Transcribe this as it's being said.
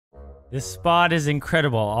This spot is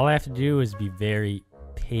incredible. All I have to do is be very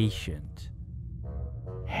patient.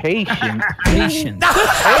 Patient. Patient.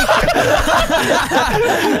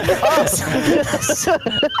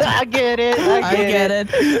 I get it. I get it.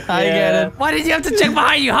 I get it. Why did you have to check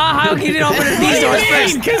behind you, huh? How can you open these doors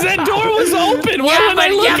first? Because that door was open. Why would I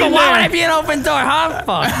look in but why would I there? be an open door, huh?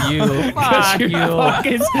 Fuck you. Fuck you.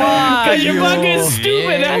 Because you're fucking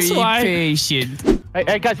stupid. That's why. Patient.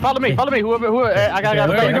 Hey, guys, follow me. Follow me. Whoever. I got.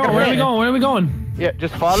 Where are we going? Where are we going? Where are we going? Yeah,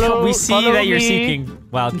 just follow. We see follow that you're me. seeking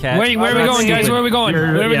Wildcat. Wait, where are we going, guys? Where are we going?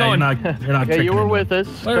 Where are we going? You're not Yeah, you were with us.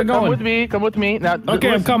 Where are we Come going? with me. Come with me. Now,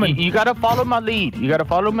 Okay, I'm coming. You gotta follow my lead. You gotta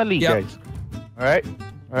follow my lead, Yep. guys. All right.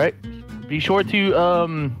 All right. Be sure to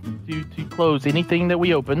close anything that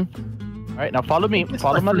we open. All right. Now follow me.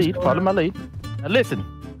 Follow my lead. Follow my lead. Now listen.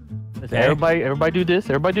 Listen. Okay. Everybody do this.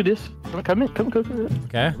 Everybody do this. Come in. Come.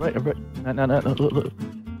 Okay. Everybody. No. Look.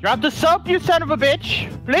 Drop the soap, you son of a bitch.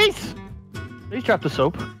 Please. Please drop the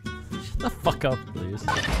soap. Shut the fuck up, please.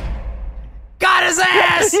 Got his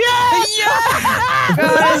ass! Yeah!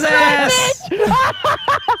 Got his ass!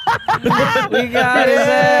 We got his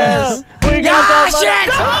ass! We got shit!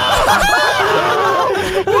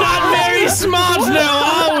 Not very smart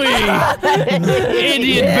now, are we?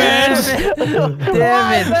 Idiot birds.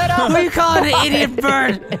 Damn it! Who you calling an idiot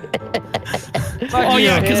bird? Oh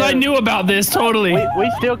yeah, because I knew about this totally.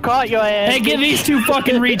 We still caught your ass. Hey, get these two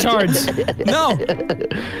fucking retards. No.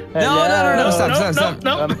 No. Stop.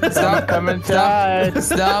 Stop. Come inside.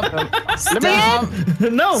 Stop. Let me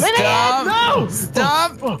in. No.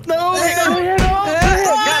 Stop. No. Yeah.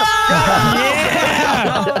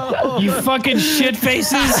 You fucking shit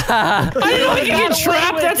faces. I didn't know I could get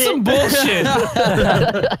trapped. That's some bullshit.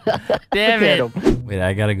 Damn it! Wait,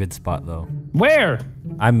 I got a good spot though. Where?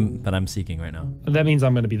 I'm seeking right now. That means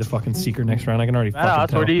I'm gonna be the fucking seeker next round. I can already fucking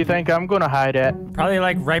tell. Where do you think I'm gonna hide at? Probably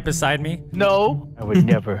like right beside me. No, I would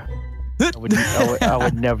never. I would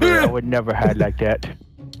never hide like that.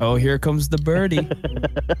 Oh, here comes the birdie.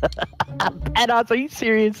 Vanoss, are you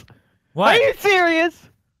serious? What? Are you serious?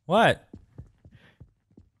 What?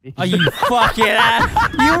 Oh, you fucking ass!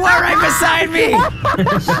 You were right beside me!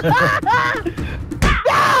 No!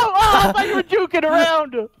 Oh, I thought you were juking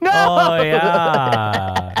around. No! Oh,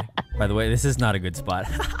 yeah. By the way, this is not a good spot.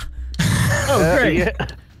 Oh, great.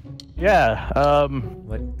 Yeah.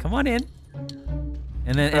 What? Come on in.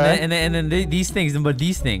 And then these things, but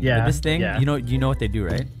these things, Yeah, but this thing, yeah. you know what they do,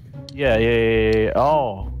 right? Yeah.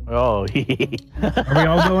 Oh. Are we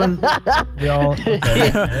all going? We all. Okay.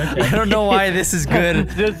 I don't know why this is good.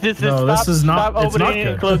 This is No, this is not- Stop it's not opening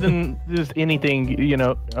and good. closing just anything, you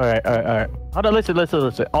know. All right. Hold on, listen.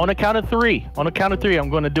 On a count of three, I'm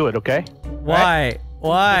going to do it, okay? Why?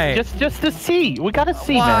 Why? Just to see. We got to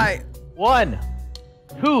see, Why? man. 1,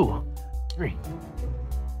 2, 3.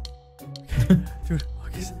 Dude,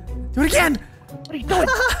 do it again! What are you doing?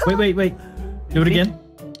 Wait. Do it again.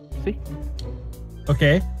 See?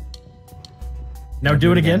 Okay. Now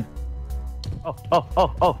do it again. Oh.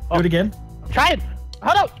 Do it again. I'm trying.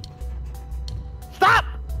 Hold up. Stop.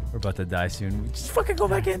 We're about to die soon. Just fucking go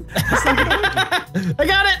back in. I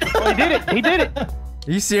got it. Oh, he did it. Are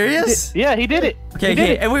you serious? Yeah, he did it.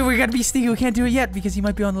 Okay. And we gotta be sneaky. We can't do it yet because he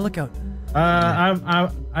might be on the lookout. I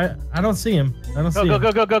don't see him. I don't see him.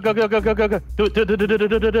 Go. Do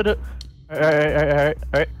it. All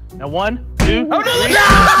right. Now 1, 2. Oh, no,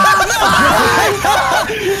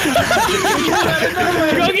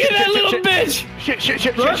 Go get that little bitch! Shit.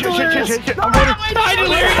 Hi,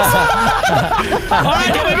 Delirious!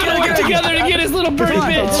 Alright, then we gotta work together to get his little birdie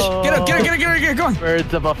bitch! Get her, go on.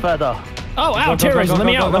 Birds of a feather. Oh, ow, terrorism, let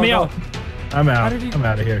me out. I'm out. I'm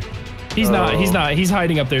out of here. He's not, he's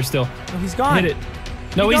hiding up there still. No, he's gone. Hit it.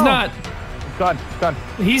 No, he's not. It's gone.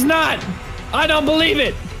 He's not! I don't believe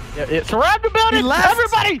it! Yeah, surround the building! He left.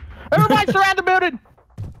 Everybody surround the building!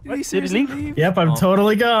 Did he seriously leave? Yep, I'm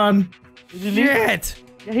totally gone. Shit!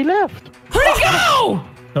 Yeah, he left. Where'd he go?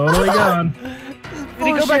 Totally gone. Did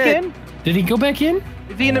he go back in? Did he go back in?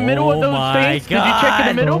 Is he in the middle of those things? Did you check in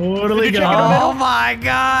the middle? Totally Did you check in the gone. middle? Oh my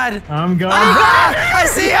god! I'm gone. I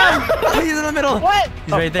see him! He's in the middle. What?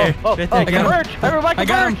 He's right there. Right there. I got him. Everybody I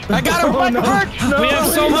got him. Everybody converge. We have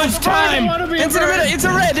so much time! Into the middle. Into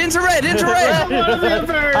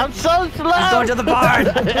red. I'm so slow. He's going to the barn!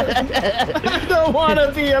 I don't want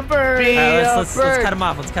to be a bird. Let's cut him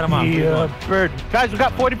off. Let's cut him off. Yeah, bird. Guys, we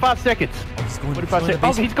got 45 seconds. Oh, he's going, 45 seconds.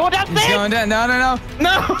 Oh, he's going downstairs. He's going down. No.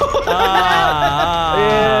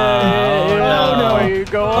 Oh, no. You're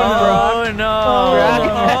going, bro. Oh,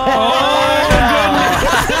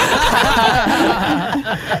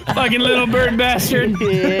 no. Fucking little bird bastard.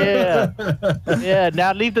 Yeah.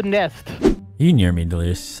 Now leave the nest. You near me,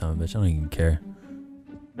 Delirious, son of a bitch. I don't even care.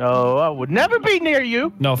 No, I would never be near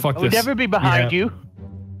you. No, fuck I would this. never be behind you.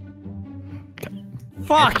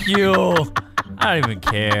 Fuck you. I don't even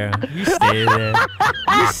care. You stay there.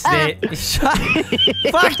 You stay.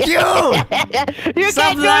 Fuck you. You Stop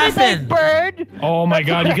can't do laughing. anything, bird. Oh my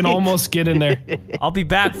god, you can almost get in there. I'll be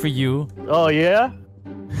back for you. Oh yeah.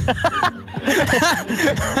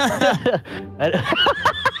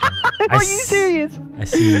 Are you serious? I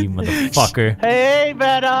see you, motherfucker. Hey,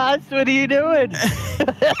 Vanoss, what are you doing?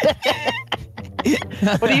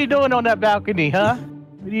 What are you doing on that balcony, huh?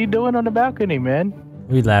 What are you doing on the balcony, man?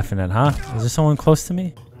 What are you laughing at, huh? Is there someone close to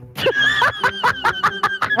me?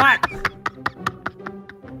 What?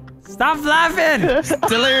 Stop laughing!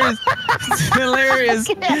 Delirious. Delirious.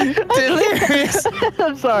 Delirious.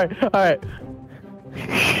 I'm sorry. All right.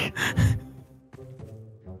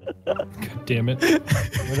 God damn it. Where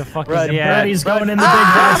the fuck Right, is he at? Birdie's going in the big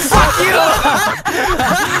house. Fuck you!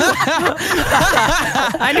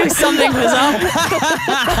 I knew something was up.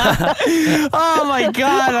 Oh my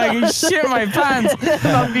god, I can shit my pants.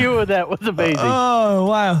 My view of that was amazing. Oh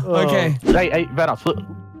wow. Okay. Hey, Vanoss,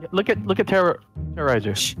 look at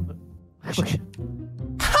Terrorizer.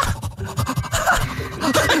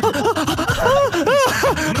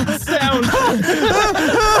 Sound.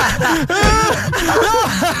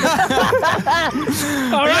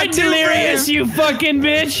 All right, Delirious, you fucking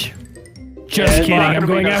bitch. Just kidding. I'm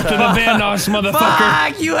going after the Vanoss, motherfucker.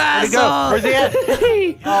 Fuck you, Where'd he go? asshole! Where's he at?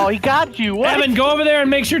 Oh, he got you. What? Evan, go over there and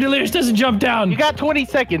make sure Delirious doesn't jump down. You got 20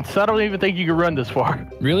 seconds, so I don't even think you can run this far.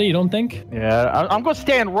 Really? You don't think? Yeah, I'm gonna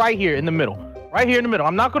stand right here in the middle. Right here in the middle.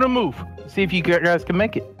 I'm not gonna move. See if you guys can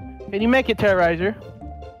make it. Can you make it, Terrorizer?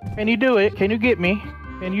 Can you do it? Can you get me?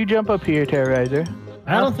 Can you jump up here, Terrorizer?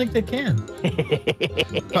 I don't think they can.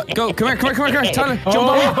 Go. Come here. Tyler, jump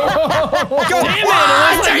over. Go. Damn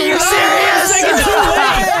it! Are you serious?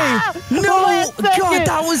 No. God,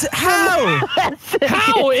 that was how?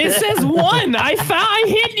 How? It says 1. I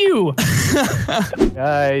hit you.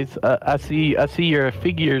 Guys, I see your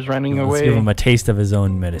figures running Let's away. give him a taste of his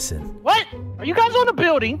own medicine. What? Are you guys on the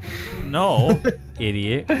building? No,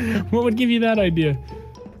 idiot. What would give you that idea?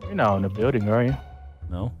 You're not on the building, are you?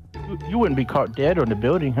 No. You wouldn't be caught dead on the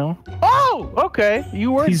building, huh? Oh, okay.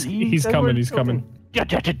 You were. He's that's coming. where- He's coming.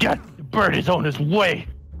 The bird is on his way.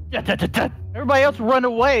 Everybody else run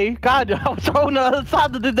away. God, I was on the other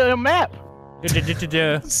side of the map. The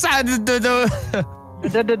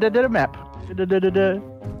map.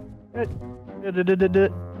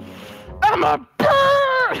 I'm a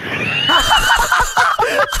bird.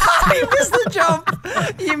 You missed the jump.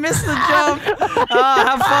 You missed the jump.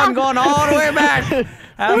 Have fun going all the way back.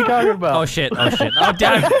 What are you talking about? Oh shit. Oh shit. Oh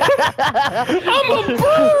damn. I'm a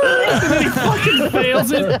bird. And then he fucking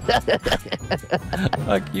fails it.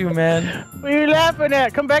 Fuck you, man. What are you laughing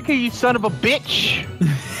at? Come back here, you son of a bitch.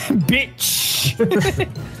 Bitch.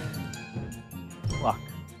 Fuck.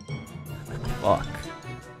 Fuck.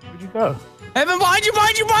 Where'd you go? Evan,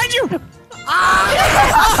 behind you.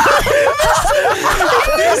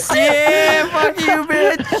 Yeah, fuck you,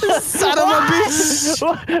 bitch. Son of a bitch.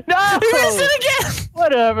 No! You missed it again.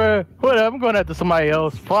 Whatever. I'm going after somebody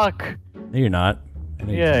else. Fuck. No, you're not. I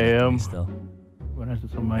know you Yeah, can't I hear am. me Still. I'm going after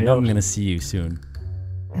I somebody know I'm else. gonna see you soon.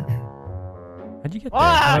 How'd you get there?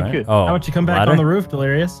 Ah, Alright. good. Oh, How about you come back ladder? on the roof,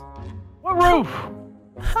 Delirious? What roof?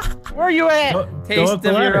 Where are you at? Go Taste up of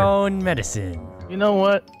the your ladder. own medicine. You know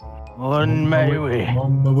what? On my way.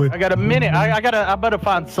 On my way. I got a minute. I better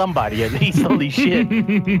find somebody at least. Holy shit.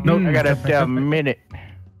 Nope. I got back a up. minute.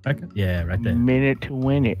 Back up. Yeah, right there. Minute to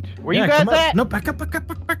win it. Where Yeah, you guys come up. at? No, back up.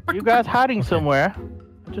 You guys hiding somewhere?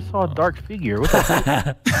 I just saw a dark figure. What the fuck?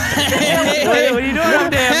 What are you doing up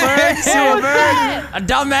there, bird? See a bird? A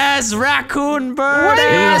dumbass raccoon bird.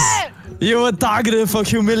 Yes. You were targeted for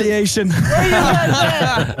humiliation.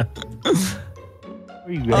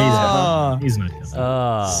 Where you guys at? He's not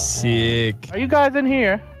coming. Sick. Are you guys in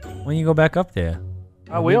here? When you go back up there?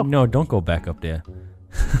 I will. No, don't go back up there.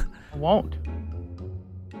 I won't.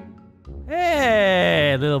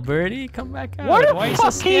 Hey, little birdie, come back out. Where the Why are you so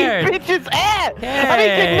fuck scared? you bitches at? I Hey.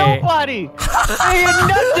 didn't get nobody. I ain't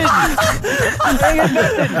nothing.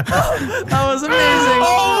 That was amazing.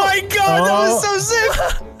 Oh my god, that was so sick.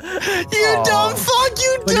 You dumb fuck,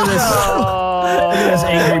 you Look at dumb. this. Look at this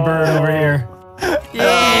angry bird over here.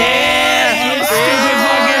 Yeah.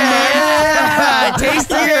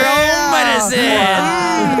 Taste of your own medicine.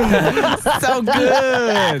 So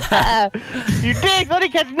good. You dig? I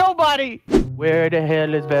didn't catch nobody. Where the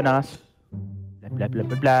hell is Vanoss? Blah, blah,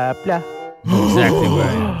 blah, blah, blah. Exactly where I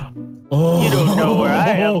am. Oh. You don't know where I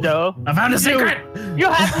am, though. I found a secret. You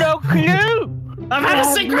have no clue. I've had a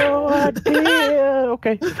secret. No idea.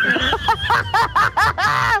 Okay.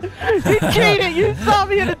 You cheated. You saw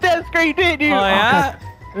me in the death screen, didn't you? Oh yeah.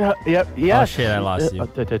 Yep. Yeah. Oh shit! I lost you.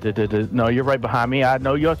 No, you're right behind me. I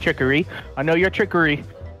know your trickery.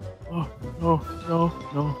 Oh, no.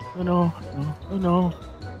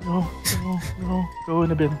 Go in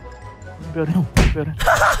the bin.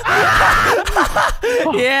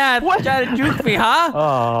 Yeah, try to juke me, huh?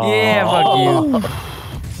 Oh. Yeah, fuck you.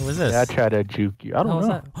 What was this? Yeah, I tried to juke you. I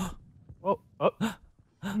don't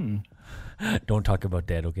know. Don't talk about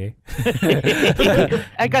that, okay?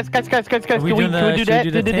 Hey, guys, can we do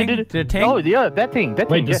that? The thing? Oh, yeah, that thing.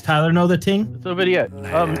 Wait, does Tyler know the ting? So, but yeah,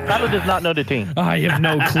 Tyler does not know the ting. I have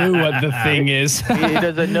no clue what the thing is. He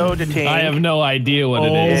doesn't know the ting. I have no idea what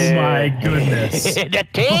it is. Oh my goodness. The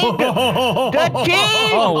ting! The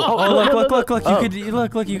ting!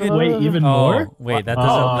 Look! You could Wait, even more? Wait, that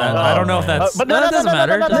doesn't. I don't know if that's. But that doesn't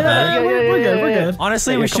matter. Doesn't matter. We're good.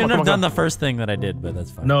 Honestly, Yeah, we come shouldn't on, have come done on. the first thing that I did, but that's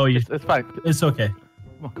fine. No, It's fine. it's okay.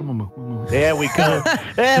 Come on, move. There we go.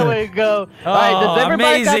 There we go. All right, does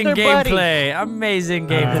everybody amazing got their buddies? gameplay! Amazing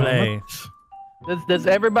gameplay! Does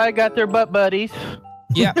everybody got their butt buddies?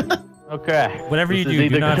 Yeah. Okay. Whatever you This is do,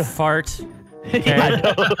 either do not gonna- fart. I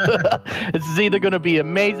know. This is either going to be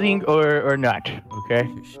amazing or not. Okay.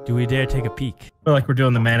 Do we dare take a peek? I feel like we're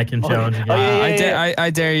doing the mannequin challenge again. yeah. I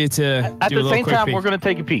dare you to At do a the little same quick time, peek. we're going to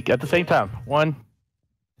take a peek. At the same time. One.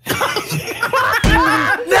 Fucking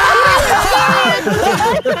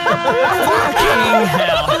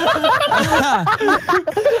hell.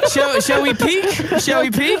 Shall we peek? Shall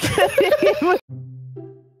we peek?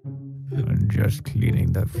 I'm just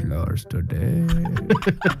cleaning the floors today.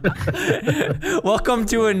 Welcome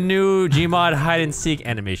to a new Gmod hide and seek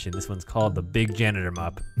animation. This one's called the Big Janitor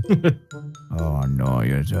Mop. Oh no,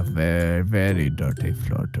 it's a very, very dirty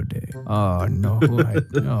floor today. Oh no,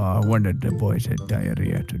 I wonder the boys had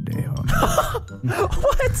diarrhea today. Oh, no.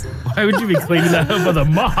 What? Why would you be cleaning that up with a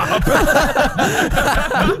mop?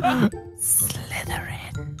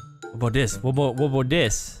 What about this? What about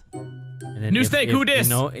this? And then New steak, who dis?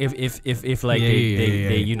 You know, if like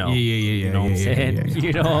they you know. You know what I'm saying?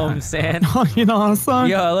 You know what I'm saying? Oh, you know what I'm saying?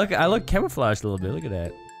 Yeah, I look camouflaged a little bit. Look at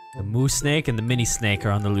that. The moose snake and the mini snake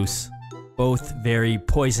are on the loose. Both very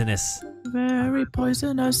poisonous. Very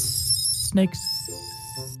poisonous snakes.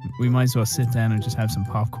 We might as well sit down and just have some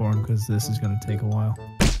popcorn because this is going to take a while.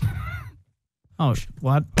 Oh,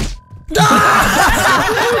 what? Shit!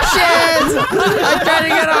 I'm trying to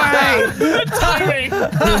get away. Timing.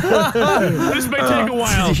 This may take a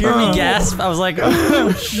while. Did you hear me gasp? I was like,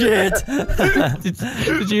 oh shit. Did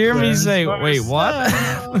you hear me say, wait,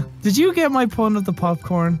 what? Did you get my point of the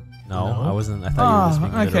popcorn? No, I wasn't. I thought you were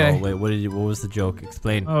speaking okay. at all. Wait, what was the joke?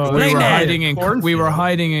 Explain. Oh, We Explain were that. hiding in we were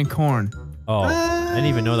hiding in corn. Oh, I didn't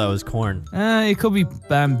even know that was corn. It could be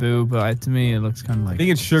bamboo, but to me it looks kind of like. I think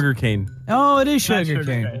it's sugar cane. Oh, it is Not sugar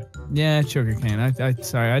cane. Yeah, it's sugar cane.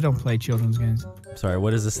 Sorry, I don't play children's games. Sorry,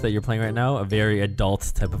 what is this that you're playing right now? A very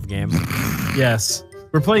adult type of game. Yes.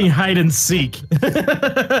 We're playing hide and seek.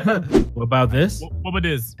 What about this? What about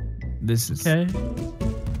this? This is Okay.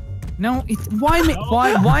 no. Why me?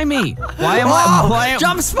 Why me? Why am I? Why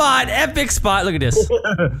Jump spot! Epic spot! Look at this.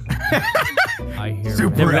 I hear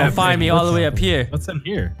Super They're gonna epic. find me all the way up here. What's in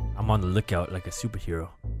here? I'm on the lookout like a superhero.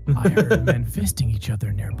 I heard men fisting each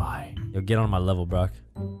other nearby. Yo, get on my level, Brock.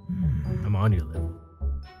 I'm on your level.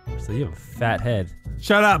 So you have a fat head.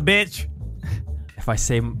 Shut up, bitch. If I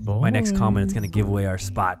say my next comment, it's gonna give away our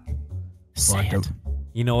spot. Say it.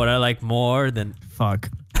 You know what I like more than Fuck.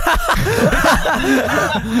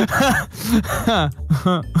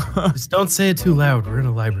 Just don't say it too loud. We're in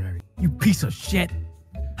a library. You piece of shit.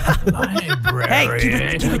 Library. Hey,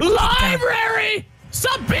 keep it Library!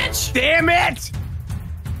 Sup, bitch? Damn it!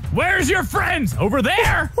 Where's your friends? Over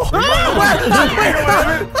there! Where are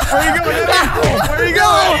you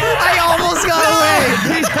going? I almost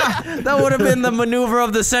got away. That would have been the maneuver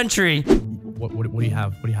of the century. What do you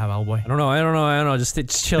have? What do you have, Owlboy? I don't know. Just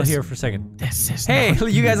chill here for a second. This is Hey,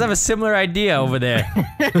 you guys have a similar idea over there.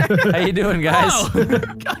 How you doing, guys?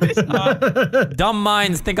 Dumb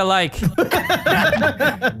minds think alike.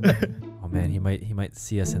 Oh man, he might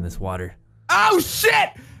see us in this water. Oh shit!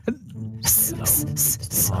 Oh,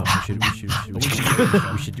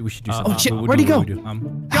 we should do something. Oh shit! What Where'd he do go? we do?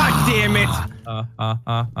 God damn it!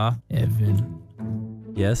 Evan,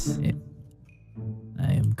 Yes.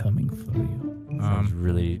 I am coming for you. Sounds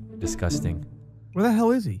really disgusting. Where the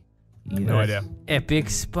hell is he? No idea. Epic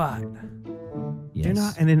spot. Yes. You're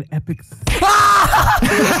not in an epic. You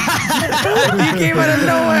came out of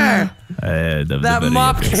nowhere. That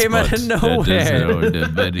mop came out of nowhere.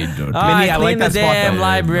 Very dirty. Clean the damn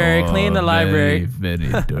library. Clean the library. Very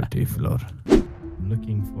dirty floor. I'm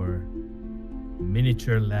looking for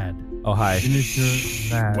miniature lad. Oh, hi.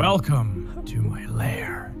 Miniature lad. Welcome to my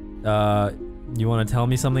lair. You want to tell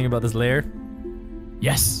me something about this lair?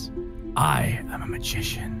 Yes, I am a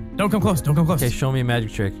magician. Don't come close. Don't come close. Okay, show me a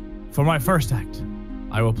magic trick. For my first act,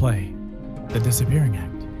 I will play the disappearing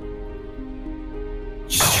act.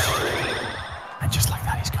 And just like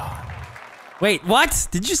that, he's gone. Wait, what?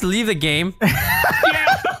 Did you just leave the game?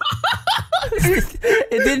 It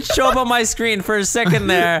didn't show up on my screen for a second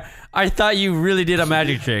there. I thought you really did a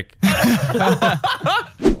magic trick.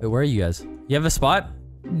 Wait, where are you guys? You have a spot?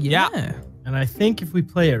 Yeah. And I think if we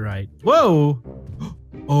play it right. Whoa!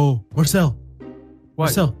 Oh, Marcel. What?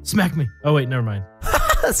 Marcel, smack me. Oh wait, never mind.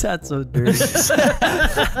 That's so dirty.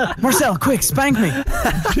 Marcel, quick, spank me. Get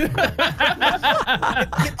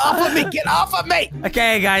off of me! Get off of me!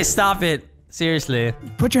 Okay, guys, stop it. Seriously.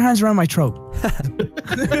 Put your hands around my throat.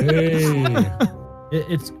 Hey.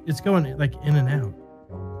 It's going like in and out.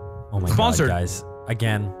 Oh my Sponsored. god, guys.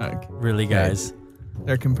 Again. Okay. Really, guys.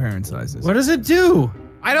 They're comparing sizes. What does it do?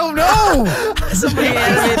 I don't know! Somebody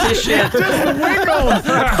animate this shit. Stop!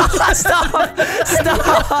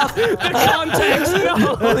 Stop! The context.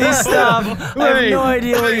 No. Please stop. I have no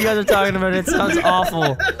idea what you guys are talking about. It sounds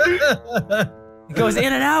awful. It goes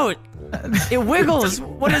in and out. It wiggles.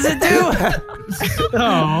 What does it do?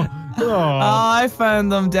 Oh. I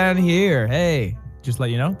found them down here. Hey, just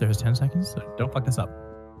let you know, there's 10 seconds. So don't fuck this up.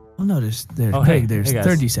 Oh no, there's Oh, hey, there's hey, guys.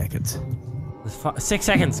 30 seconds. 6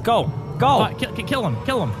 seconds. Go. Go. Kill him.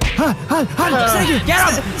 Kill him. Get him! Get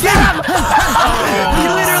him! He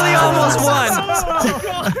literally almost won.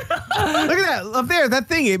 Look at that! Up there, that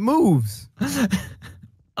thing, it moves.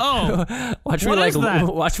 Oh. Watch What me is that?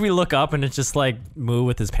 watch me look up and it's just like Moo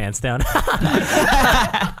with his pants down.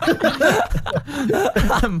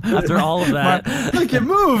 After all of that. Look, it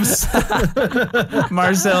moves.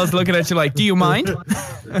 Marcel's looking at you like, do you mind?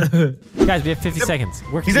 Guys, we have 50 seconds.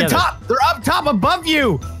 Work He's together. at top! They're up top above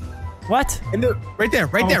you! What? Right there,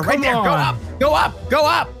 right Oh, there, right come there! Go on. up! Go up! Go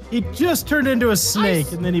up! He just turned into a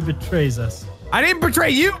snake and then he betrays us. I didn't betray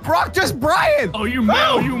you, Brock, just Brian! Oh, you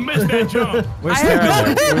missed that jump. Where's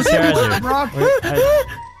Terrazer? Where's Terrazer? Brock.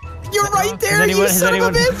 You're right there, you son of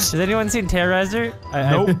a bitch! Has anyone seen Terrorizer?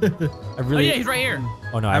 I Oh really. yeah, he's right here.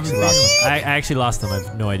 Oh no, I actually lost him. I actually lost him. I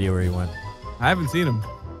have no idea where he went. I haven't seen him.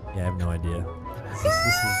 Yeah, I have no idea.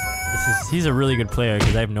 This is he's a really good player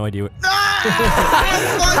because I have no idea what.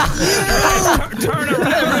 Turn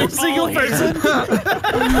around. Single person.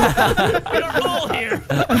 We're all here.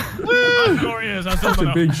 I'm glorious. I'm It's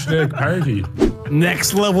a big snake party.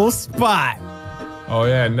 Next level spot. Oh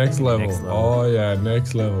yeah, next level. Next level. Oh yeah,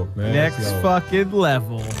 next level. Next level. fucking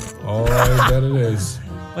level. Oh, I bet it is.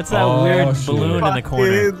 What's that Oh, weird shit. balloon in the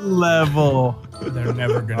corner? Fucking level. They're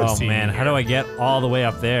never gonna Oh man, how do I get all the way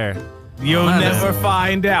up there? You'll never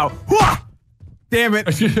find out. Wah! Damn it.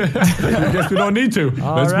 I guess we don't need to.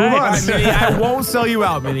 Let's right. move All right, Minnie, I won't sell you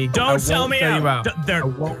out, Minnie. Don't sell me out. They're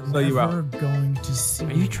Sell you out. going to see.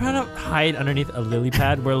 Are you trying to hide underneath a lily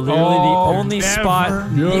pad? We're literally Oh, the only never.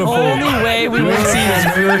 spot, Beautiful. the only way we would see is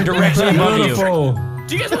if we were directly above you. Beautiful.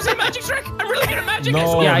 Do you guys want to see a magic trick? I'm really good at magic.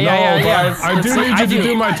 No, Yeah, but I do need you to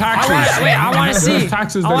do my taxes. I want to see. There's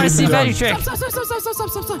taxes I that want need to to see be magic done. trick.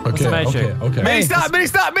 Okay, magic okay, trick? okay. Minnie, stop! Minnie,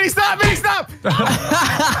 stop! Minnie, stop! Minnie, stop!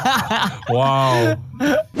 Wow.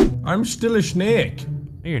 I'm still a snake.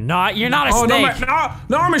 You're not. You're not a Oh, snake.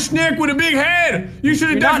 no, I'm a snake with a big head. You should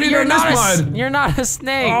have definitely You're done not. this one. You're not a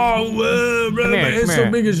snake. Oh, bro, Come here, my head's come so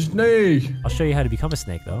here. big as a snake. I'll show you how to become a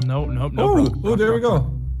snake, though. No, Oh, there we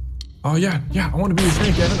go. Oh, yeah, I want to be a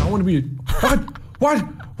snake, Evan. I want to be a...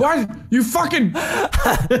 What? You fucking...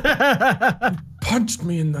 punched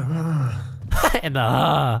me in the... And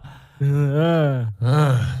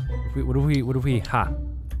what if we ha?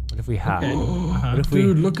 What if we ha? What if we?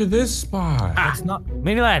 Dude, look at this spot. It's not.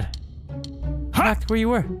 Mini lad. Back to where you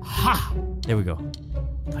were. Ha! There we go.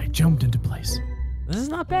 I jumped into place. This is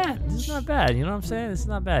not bad. This is not bad. You know what I'm saying? This is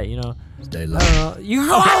not bad. You know. Stay low. You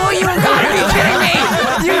gotta be kidding me!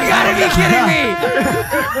 You gotta be kidding me!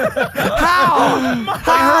 How?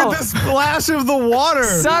 I heard the splash of the water.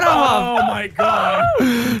 Son of a! Oh my god.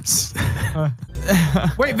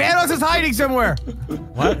 Wait, Vanoss is hiding somewhere.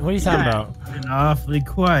 What? What are you talking about? Been awfully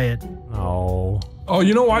quiet. No. Oh,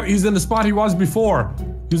 you know what? He's in the spot he was before.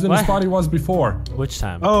 He's in What? the spot he was before. Which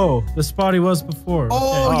time? Oh, the spot he was before.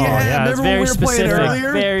 Oh, Oh, yeah. it's Remember when very we were playing specific.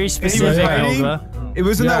 earlier? Very was specific, hiding? Olga. It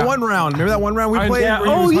was in that one round. Remember that one round we played? Yeah. where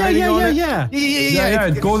he Oh, was yeah, hiding on it? yeah.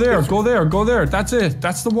 Go there. That's it.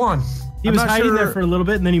 That's the one. He was hiding there for a little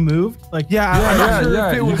bit, and then he moved. Like, Yeah. I'm not sure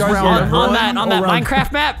if it was round On one that or round-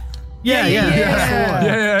 Minecraft map. yeah.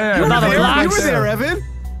 Yeah. You were Another there, blocks. you were there, Evan.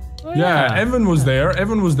 Yeah, Evan was there.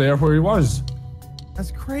 Evan was there where he was.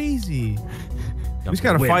 That's crazy. We just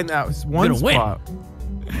gotta find that one gonna win. spot.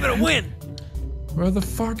 I'm gonna win. Where the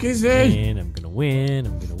fuck is he? I'm gonna win.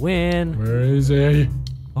 I'm gonna win. Where is he?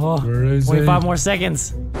 Oh, Where is 25 he? more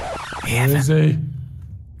seconds. Where is he?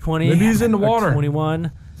 20. Maybe he's in the water.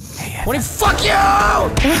 21. 20. Fuck you! Yeah,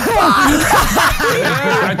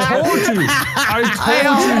 I told you. I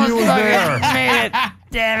told you he was there. Made it.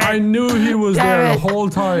 Damn it. I knew he was there the whole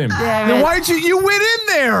time. Damn Then it. why'd you went in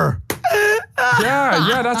there?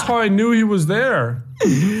 Yeah, that's how I knew he was there.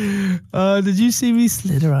 Did you see me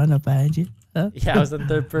slither on up behind you? Yeah, I was in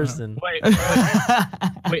third person.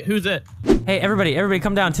 Wait, who's it? Hey, everybody,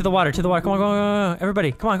 come down to the water, Come on.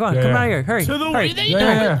 Everybody, come on, come Yeah. out here. Hurry. To the hurry. way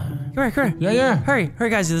Yeah. Come here. Yeah. Hurry,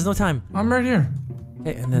 guys, there's no time. I'm right here.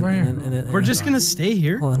 Okay, and then, Right here. and then We're just gonna stay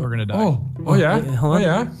here. hold on. We're gonna die. Oh yeah. hold Oh on.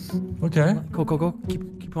 yeah. Okay. Go.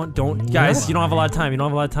 Keep on. Don't, guys. You don't have a lot of time.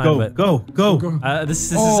 but Go.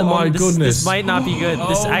 this is Oh my goodness. This might not be good.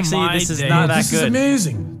 This Oh actually, my this is days. not that This is good.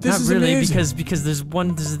 amazing. This Not is really, amazing. because there's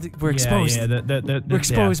we're exposed. We're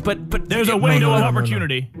exposed, but There's a window of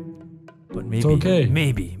opportunity. But maybe, It's okay.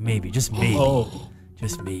 maybe, just maybe,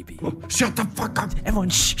 just maybe. Shut the fuck up. Everyone,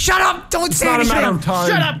 shut up! Don't say Not a anything. matter of time.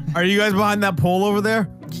 Shut up! Are you guys behind that pole over there?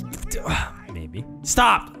 Maybe.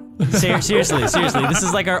 Stop. Seriously. This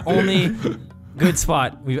is like our only good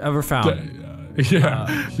spot we've ever found. Yeah.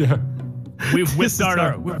 We've whipped out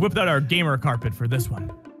our gamer carpet for this one.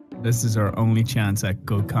 This is our only chance at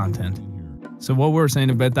good content. So what we're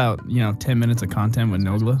saying about that, 10 minutes of content with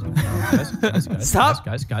Nogla. Stop.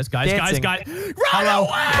 Guys. Dancing. Run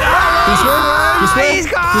He's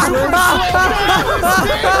gone.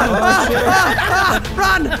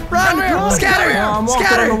 Run! Scatter! I'm walking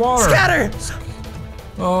on the water. Scatter!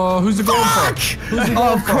 Oh, who's it going for? Who's it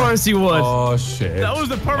going Of course he would. Oh shit. That was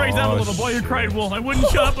the perfect example of the boy who cried wolf. I wouldn't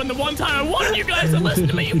shut up, and the one time I wanted you guys to listen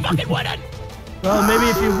to me, you fucking wouldn't. Well, maybe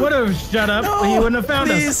if you would have shut up, he wouldn't have found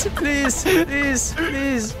us.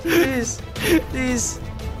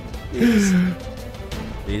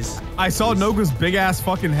 Please. I saw Nogla's big ass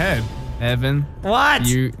fucking head. Evan, What?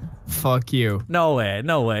 fuck you. No way.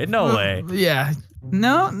 Yeah.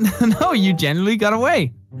 No, you generally got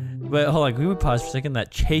away. But hold on, can we pause for a second?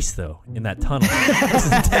 That chase though, in that tunnel, was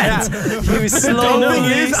intense. He was slowly, The thing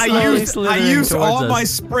is, I slithering used all towards my us.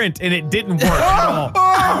 sprint and it didn't work at all.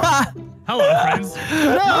 Hello, friends.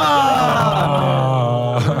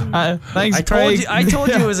 Thanks, I told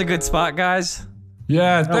you it was a good spot, guys.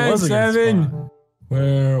 Yeah, was thanks, a good Evan.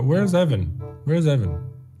 Where's Evan? Where's Evan?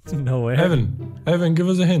 No way. Evan, give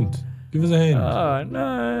us a hint. Give us a hint. Oh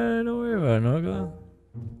no, don't worry about it, Nogla.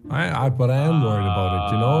 But I am worried about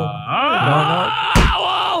it, you know?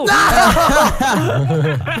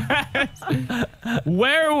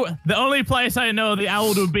 Where the only place I know the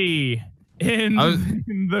owl to be in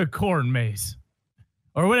the corn maze,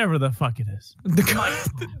 or whatever the fuck it is.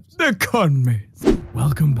 The con maze.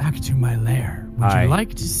 Welcome back to my lair. Would Hi. you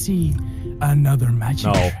like to see another magic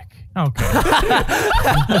No. trick? Okay.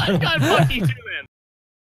 God, fuck you too, man.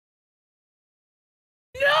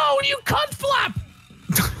 No, you cunt flap!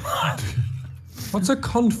 What's a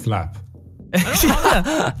cunt flap?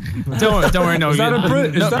 Don't worry, no. Is that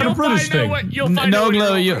a British thing?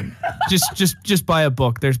 Just buy a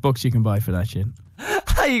book. There's books you can buy for that shit.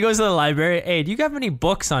 He goes to the library. Hey, do you have any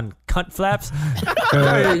books on cunt flaps?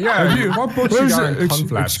 Yeah. What books you got on cunt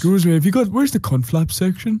flaps? Excuse me, where's the cunt flap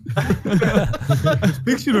section?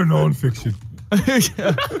 Fiction or non-fiction?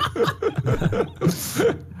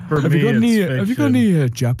 Have you got any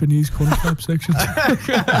Japanese cunt flap sections?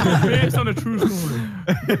 Based on a true story.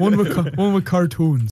 one with cartoons.